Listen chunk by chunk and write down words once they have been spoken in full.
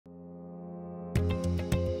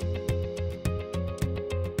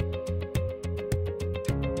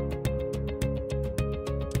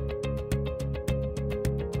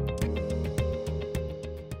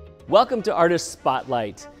Welcome to Artist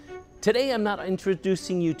Spotlight. Today I'm not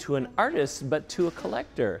introducing you to an artist, but to a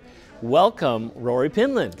collector. Welcome, Rory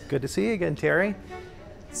Penland. Good to see you again, Terry.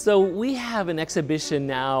 So we have an exhibition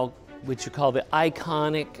now, which you call the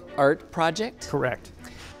Iconic Art Project. Correct.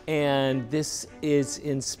 And this is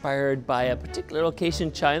inspired by a particular location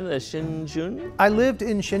in China, the Shenzhen. I lived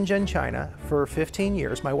in Shenzhen, China for 15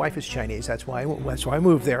 years. My wife is Chinese, that's why I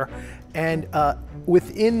moved there. And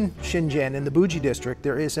within Shenzhen, in the Buji district,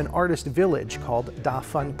 there is an artist village called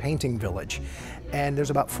DaFen Painting Village. And there's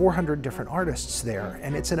about 400 different artists there.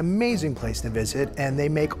 And it's an amazing place to visit. And they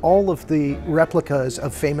make all of the replicas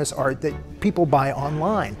of famous art that people buy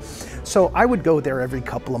online. So I would go there every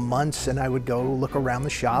couple of months and I would go look around the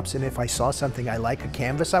shops. And if I saw something I like, a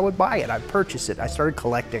canvas, I would buy it. I'd purchase it. I started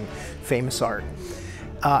collecting famous art.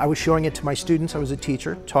 I was showing it to my students. I was a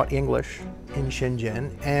teacher, taught English in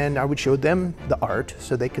Shenzhen, and I would show them the art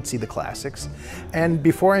so they could see the classics. And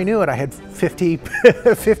before I knew it, I had 50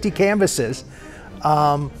 canvases.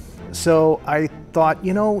 So I thought,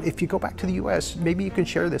 you know, if you go back to the US, maybe you can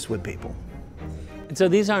share this with people. And so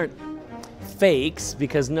these aren't fakes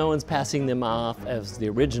because no one's passing them off as the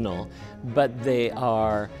original, but they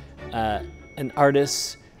are an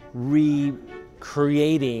artist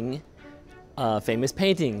recreating famous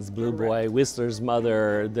paintings, Blue Boy, Whistler's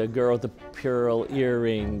Mother, the girl with the pearl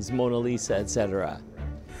earrings, Mona Lisa, etc.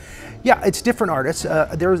 Yeah, it's different artists.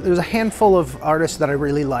 There's a handful of artists that I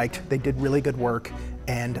really liked. They did really good work.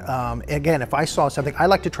 And again, if I saw something, I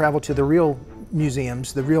like to travel to the real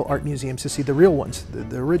museums, the real art museums, to see the real ones,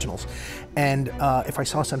 the originals. And if I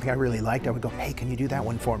saw something I really liked, I would go, hey, can you do that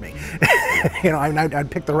one for me? You know,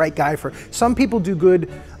 I'd pick the right guy for. Some people do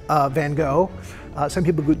good Van Gogh. Some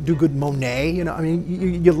people do good Monet. You know, I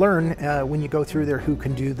mean, you learn when you go through there who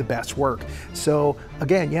can do the best work. So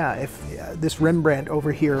again, yeah, if this Rembrandt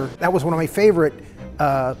over here, that was one of my favorite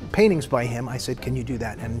paintings by him. I said, can you do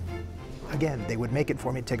that? And again, they would make it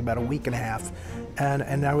for me. It'd take about a week and a half,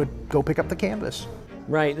 and I would go pick up the canvas.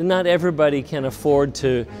 Right, and not everybody can afford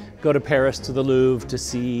to go to Paris to the Louvre to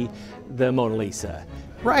see the Mona Lisa.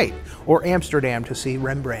 Right, or Amsterdam to see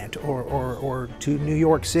Rembrandt, or to New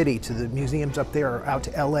York City to the museums up there, or out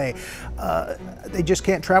to LA. They just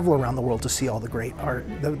can't travel around the world to see all the great art,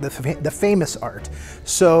 the famous art.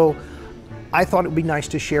 So I thought it would be nice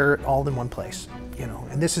to share it all in one place. You know,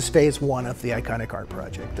 and this is phase one of the Iconic Art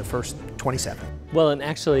Project, the first 27. Well, and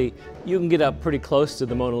actually, you can get up pretty close to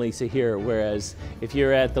the Mona Lisa here, whereas if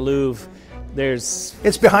you're at the Louvre,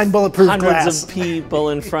 it's behind bulletproof hundreds glass. Of people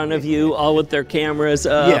in front of you, all with their cameras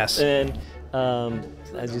up. Yes. And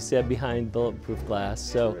as you said, behind bulletproof glass.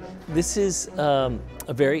 So this is a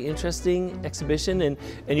very interesting exhibition, and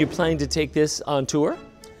you're planning to take this on tour?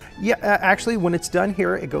 Yeah, actually, when it's done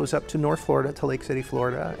here, it goes up to North Florida, to Lake City,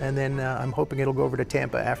 Florida, and then I'm hoping it'll go over to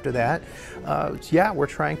Tampa after that. Yeah, we're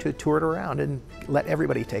trying to tour it around and let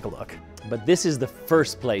everybody take a look. But this is the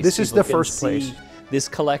first place. This is the first place. This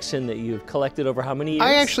collection that you've collected over how many years?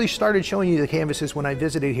 I actually started showing you the canvases when I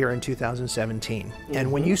visited here in 2017. Mm-hmm. And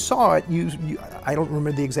when you saw it, I don't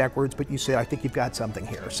remember the exact words, but you said, I think you've got something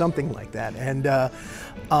here, something like that. And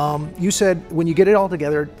you said, when you get it all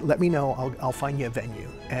together, let me know, I'll find you a venue.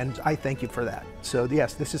 And I thank you for that. So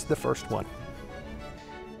yes, this is the first one.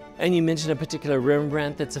 And you mentioned a particular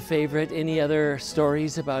Rembrandt that's a favorite. Any other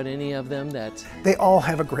stories about any of them that? They all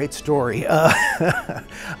have a great story.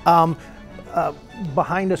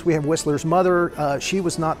 Behind us we have Whistler's Mother. She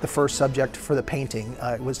was not the first subject for the painting.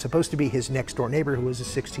 It was supposed to be his next door neighbor, who was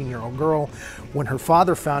a 16-year-old girl. When her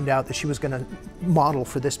father found out that she was going to model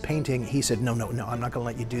for this painting, he said, no, I'm not going to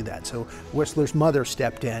let you do that. So Whistler's Mother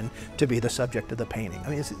stepped in to be the subject of the painting.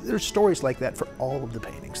 I mean, there's stories like that for all of the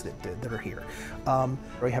paintings that are here.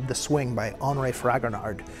 We have The Swing by Henri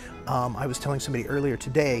Fragonard. I was telling somebody earlier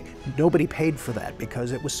today, nobody paid for that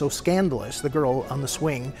because it was so scandalous. The girl on the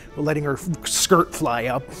swing letting her skirt fly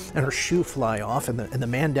up and her shoe fly off, and the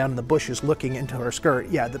man down in the bushes looking into her skirt.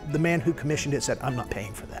 Yeah, the man who commissioned it said, I'm not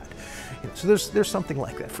paying for that. You know, so there's something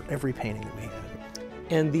like that for every painting that we have.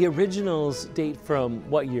 And the originals date from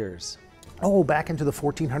what years? Oh, back into the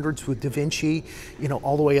 1400s with Da Vinci, you know,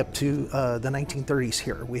 all the way up to the 1930s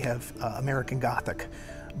here. We have American Gothic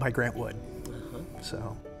by Grant Wood.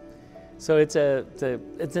 So it's an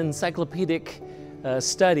encyclopedic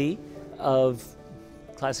study of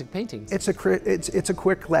classic paintings. It's a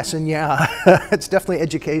quick lesson, yeah. It's definitely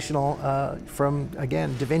educational from,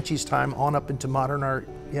 again, Da Vinci's time on up into modern art,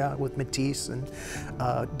 yeah, with Matisse and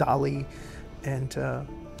Dali and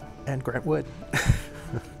And Grant Wood.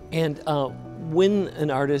 And when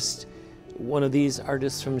an artist, one of these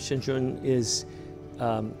artists from Shenzhen is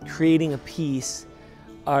creating a piece,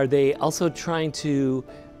 are they also trying to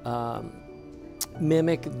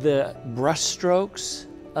mimic the brush strokes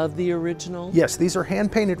of the original? Yes, these are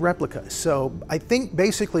hand-painted replicas. So I think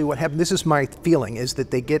basically what happened, this is my feeling, is that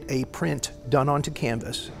they get a print done onto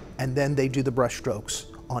canvas and then they do the brush strokes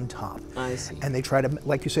on top. I see. And they try to,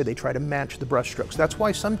 like you said, they try to match the brush strokes. That's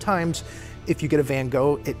why sometimes if you get a Van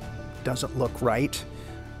Gogh, it doesn't look right.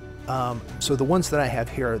 So the ones that I have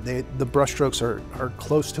here, the brush strokes are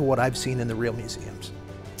close to what I've seen in the real museums.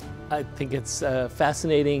 I think it's a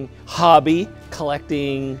fascinating hobby,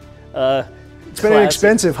 collecting It's been an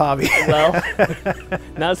expensive hobby. Well,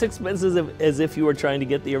 not as expensive as if you were trying to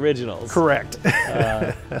get the originals. Correct.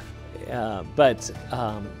 But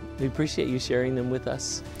we appreciate you sharing them with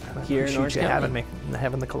us here in Orange County. Having me and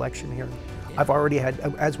having the collection here. I've already had,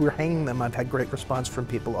 as we're hanging them, I've had great response from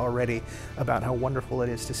people already about how wonderful it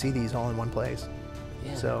is to see these all in one place.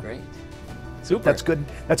 Yeah, so great. Super. That's good.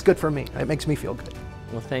 That's good for me. It makes me feel good.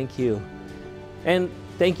 Well, thank you. And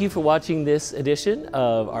thank you for watching this edition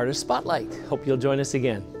of Artist Spotlight. Hope you'll join us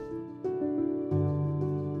again.